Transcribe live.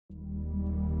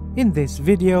In this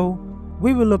video,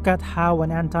 we will look at how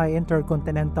an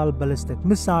anti-intercontinental ballistic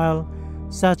missile,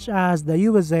 such as the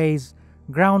USA's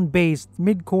ground-based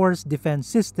Midcourse defense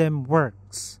system,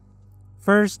 works.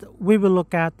 First, we will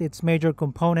look at its major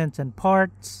components and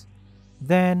parts,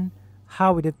 then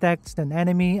how it detects an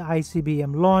enemy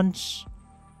ICBM launch,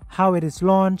 how it is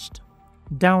launched,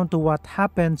 down to what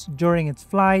happens during its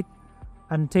flight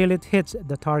until it hits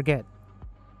the target.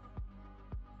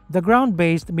 The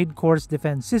Ground-Based Midcourse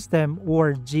Defense System,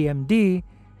 or GMD,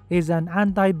 is an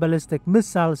anti-ballistic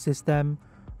missile system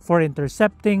for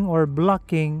intercepting or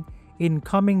blocking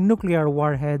incoming nuclear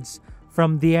warheads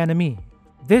from the enemy.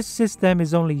 This system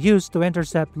is only used to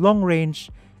intercept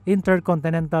long-range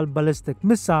intercontinental ballistic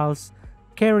missiles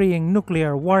carrying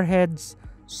nuclear warheads,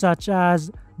 such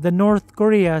as the North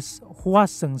Korea's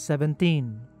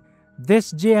Hwasong-17.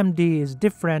 This GMD is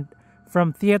different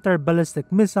from theater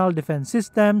ballistic missile defense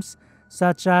systems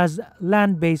such as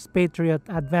Land-Based Patriot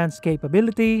Advanced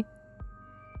Capability,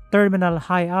 Terminal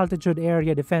High Altitude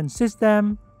Area Defense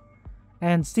System,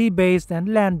 and sea-based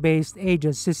and land-based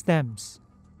Aegis systems.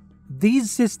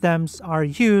 These systems are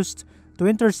used to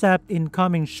intercept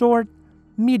incoming short,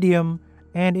 medium,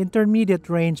 and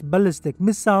intermediate-range ballistic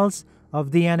missiles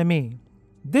of the enemy.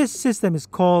 This system is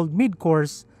called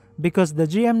midcourse because the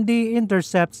GMD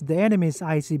intercepts the enemy's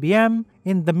ICBM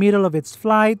in the middle of its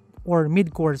flight or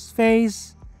midcourse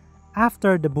phase,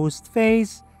 after the boost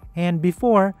phase, and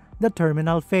before the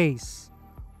terminal phase.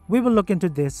 We will look into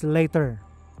this later.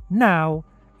 Now,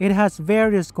 it has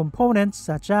various components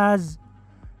such as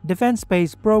Defense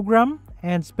Space Program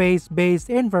and Space-Based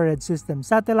Infrared System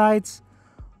satellites,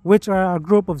 which are a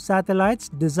group of satellites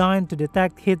designed to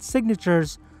detect heat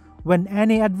signatures when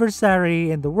any adversary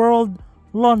in the world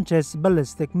launches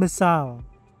ballistic missile.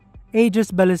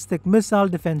 Aegis ballistic missile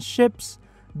defense ships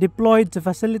deployed to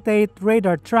facilitate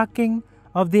radar tracking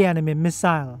of the enemy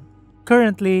missile.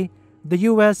 Currently, the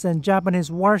US and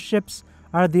Japanese warships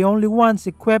are the only ones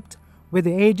equipped with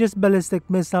the Aegis ballistic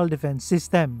missile defense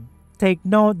system. Take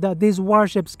note that these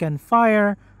warships can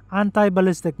fire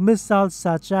anti-ballistic missiles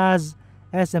such as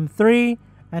SM-3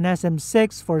 and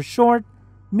SM-6 for short,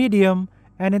 medium,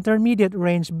 and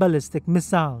intermediate-range ballistic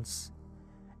missiles.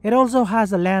 It also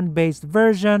has a land-based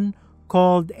version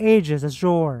called Aegis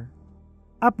Ashore.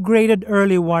 Upgraded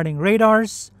early warning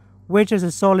radars, which is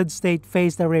a solid-state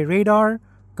phased array radar,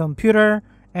 computer,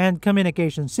 and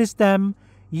communication system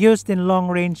used in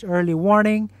long-range early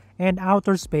warning and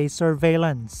outer space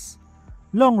surveillance.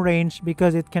 Long-range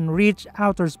because it can reach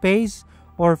outer space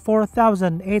or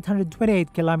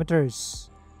 4,828 kilometers.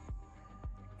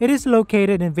 It is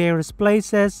located in various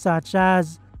places such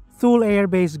as Thule Air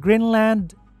Base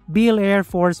Greenland, Beale Air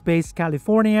Force Base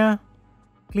California,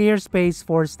 Clear Space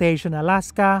Force Station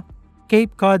Alaska,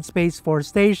 Cape Cod Space Force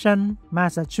Station,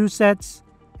 Massachusetts,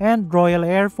 and Royal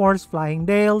Air Force Flying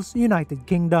Dales, United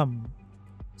Kingdom.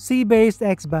 Sea-based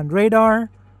X-band radar,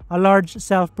 a large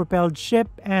self-propelled ship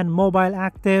and mobile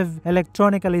active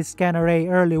electronically scan array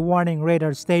early warning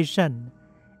radar station.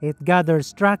 It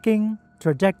gathers tracking,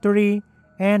 trajectory,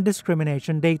 and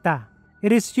discrimination data.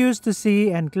 It is used to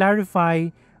see and clarify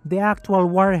the actual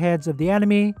warheads of the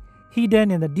enemy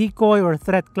hidden in the decoy or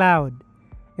threat cloud.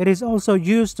 It is also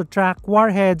used to track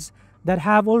warheads that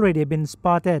have already been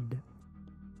spotted.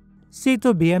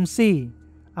 C2BMC,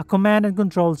 a command and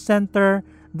control center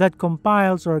that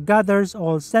compiles or gathers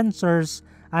all sensors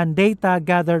and data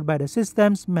gathered by the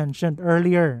systems mentioned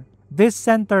earlier. This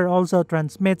center also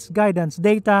transmits guidance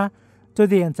data to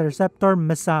the interceptor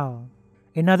missile.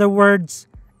 In other words,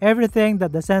 everything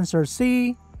that the sensors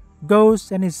see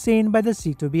goes and is seen by the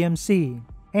C2BMC.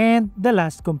 And the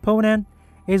last component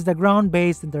is the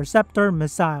ground-based interceptor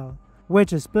missile,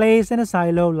 which is placed in a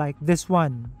silo like this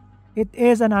one. It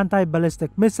is an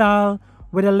anti-ballistic missile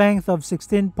with a length of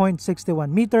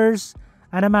 16.61 meters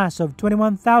and a mass of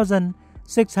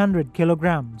 21,600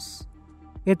 kilograms.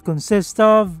 It consists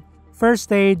of first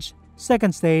stage,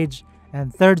 second stage,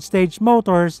 and third stage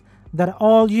motors that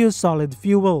all use solid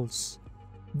fuels.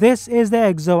 This is the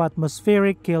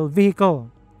exo-atmospheric kill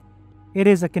vehicle. It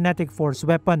is a kinetic force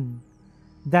weapon.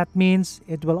 That means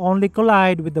it will only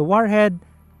collide with the warhead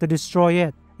to destroy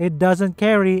it. It doesn't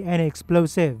carry any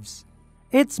explosives.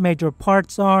 Its major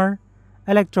parts are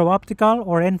electro-optical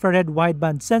or infrared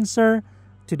wideband sensor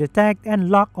to detect and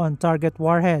lock on target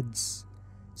warheads,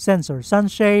 sensor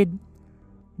sunshade,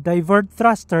 divert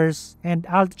thrusters, and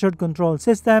altitude control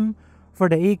system for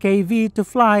the EKV to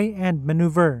fly and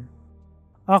maneuver,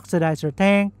 oxidizer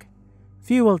tank,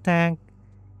 fuel tank,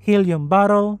 helium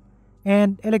bottle,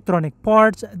 and electronic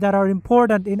parts that are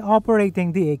important in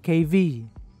operating the AKV.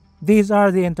 These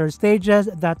are the interstages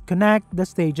that connect the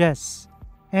stages.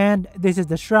 And this is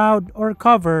the shroud or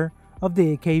cover of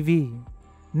the AKV.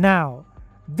 Now,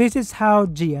 this is how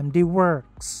GMD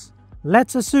works.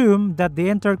 Let's assume that the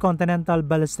Intercontinental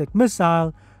Ballistic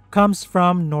Missile comes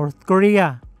from North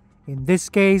Korea. In this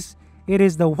case, it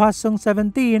is the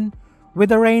Hwasong-17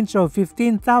 with a range of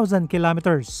 15,000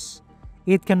 kilometers.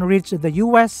 It can reach the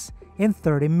US in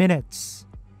 30 minutes.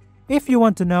 If you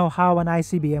want to know how an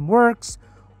ICBM works,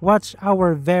 watch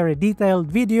our very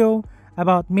detailed video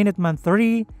about Minuteman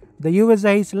III, the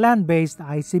USA's land-based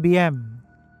ICBM.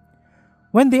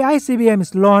 When the ICBM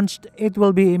is launched, it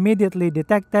will be immediately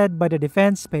detected by the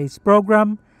Defense Space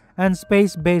Program and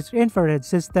Space-Based Infrared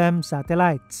System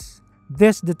satellites.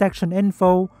 This detection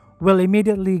info will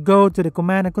immediately go to the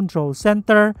Command and Control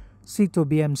Center,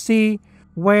 C2BMC,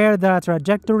 where the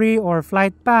trajectory or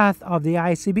flight path of the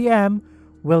ICBM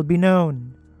will be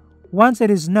known. Once it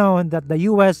is known that the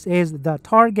US is the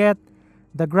target,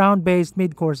 the ground-based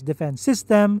Midcourse defense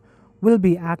system will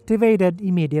be activated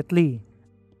immediately.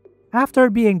 After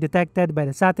being detected by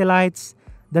the satellites,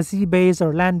 the sea-based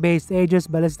or land-based Aegis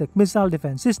ballistic missile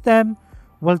defense system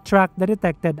will track the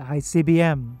detected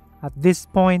ICBM. At this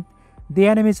point, the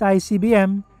enemy's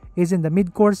ICBM is in the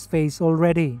midcourse phase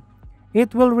already.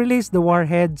 It will release the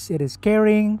warheads it is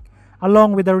carrying,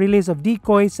 along with the release of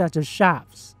decoys such as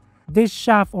shafts. This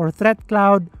shaft or threat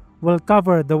cloud will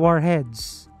cover the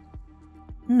warheads.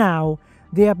 Now,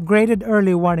 the upgraded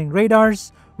early warning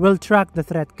radars will track the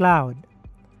threat cloud.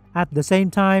 At the same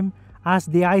time, as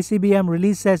the ICBM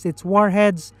releases its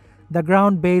warheads, the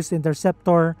ground-based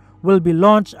interceptor will be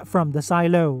launched from the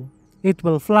silo. It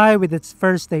will fly with its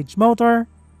first stage motor,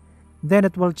 then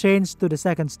it will change to the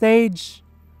second stage,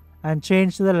 and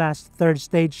change to the last third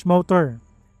stage motor.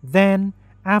 Then,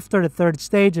 after the third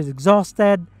stage is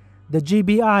exhausted, the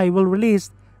GBI will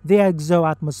release the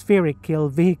exo-atmospheric kill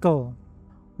vehicle.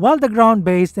 While the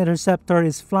ground-based interceptor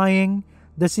is flying,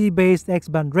 the sea-based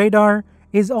X-band radar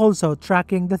is also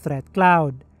tracking the threat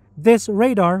cloud. This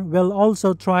radar will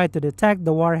also try to detect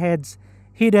the warheads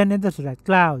hidden in the threat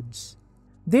clouds.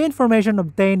 The information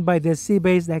obtained by this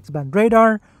sea-based X-band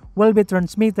radar will be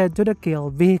transmitted to the kill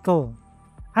vehicle.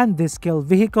 And this kill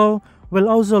vehicle will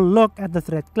also look at the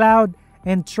threat cloud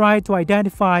and try to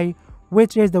identify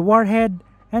which is the warhead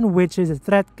and which is the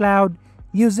threat cloud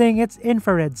using its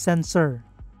infrared sensor.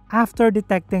 After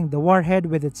detecting the warhead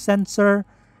with its sensor,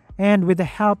 and with the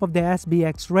help of the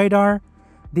SBX radar,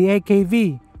 the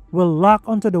AKV will lock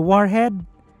onto the warhead,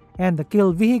 and the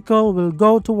kill vehicle will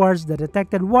go towards the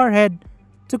detected warhead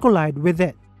to collide with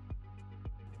it.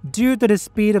 Due to the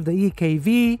speed of the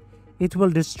EKV, it will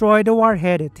destroy the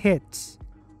warhead it hits.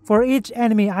 For each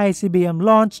enemy ICBM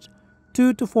launched,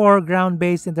 2 to 4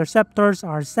 ground-based interceptors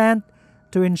are sent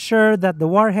to ensure that the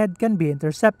warhead can be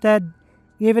intercepted,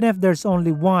 even if there's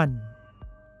only one.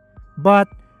 But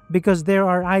because there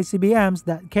are ICBMs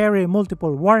that carry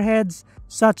multiple warheads,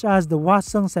 such as the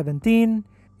Hwasong-17,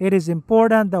 it is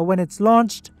important that when it's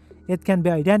launched, it can be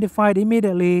identified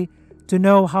immediately to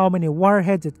know how many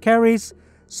warheads it carries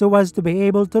so as to be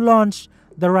able to launch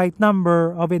the right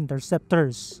number of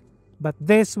interceptors. But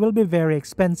this will be very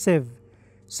expensive,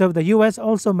 so the US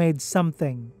also made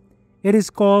something. It is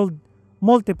called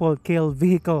Multiple Kill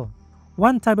Vehicle.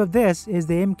 One type of this is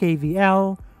the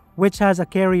MKVL, which has a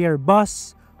carrier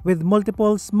bus with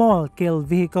multiple small kill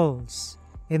vehicles.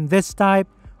 In this type,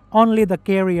 only the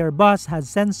carrier bus has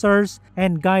sensors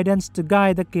and guidance to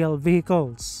guide the kill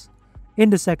vehicles. In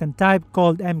the second type,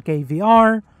 called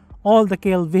MKVR, all the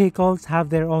kill vehicles have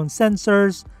their own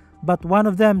sensors, but one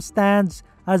of them stands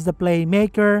as the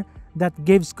playmaker that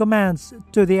gives commands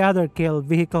to the other kill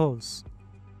vehicles.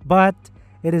 But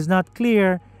it is not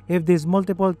clear if these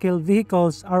multiple kill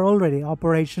vehicles are already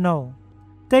operational.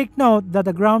 Take note that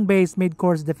the ground-based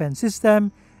Midcourse defense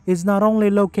system is not only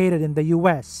located in the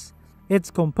US. Its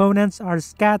components are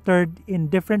scattered in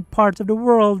different parts of the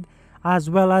world as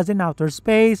well as in outer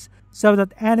space so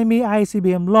that enemy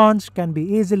ICBM launch can be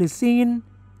easily seen,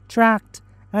 tracked,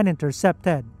 and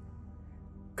intercepted.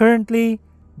 Currently,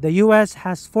 the US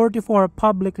has 44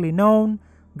 publicly known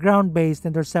ground-based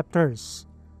interceptors.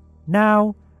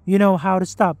 Now, you know how to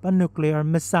stop a nuclear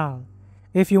missile.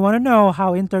 If you want to know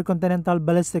how intercontinental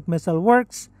ballistic missile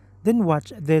works, then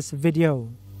watch this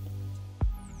video.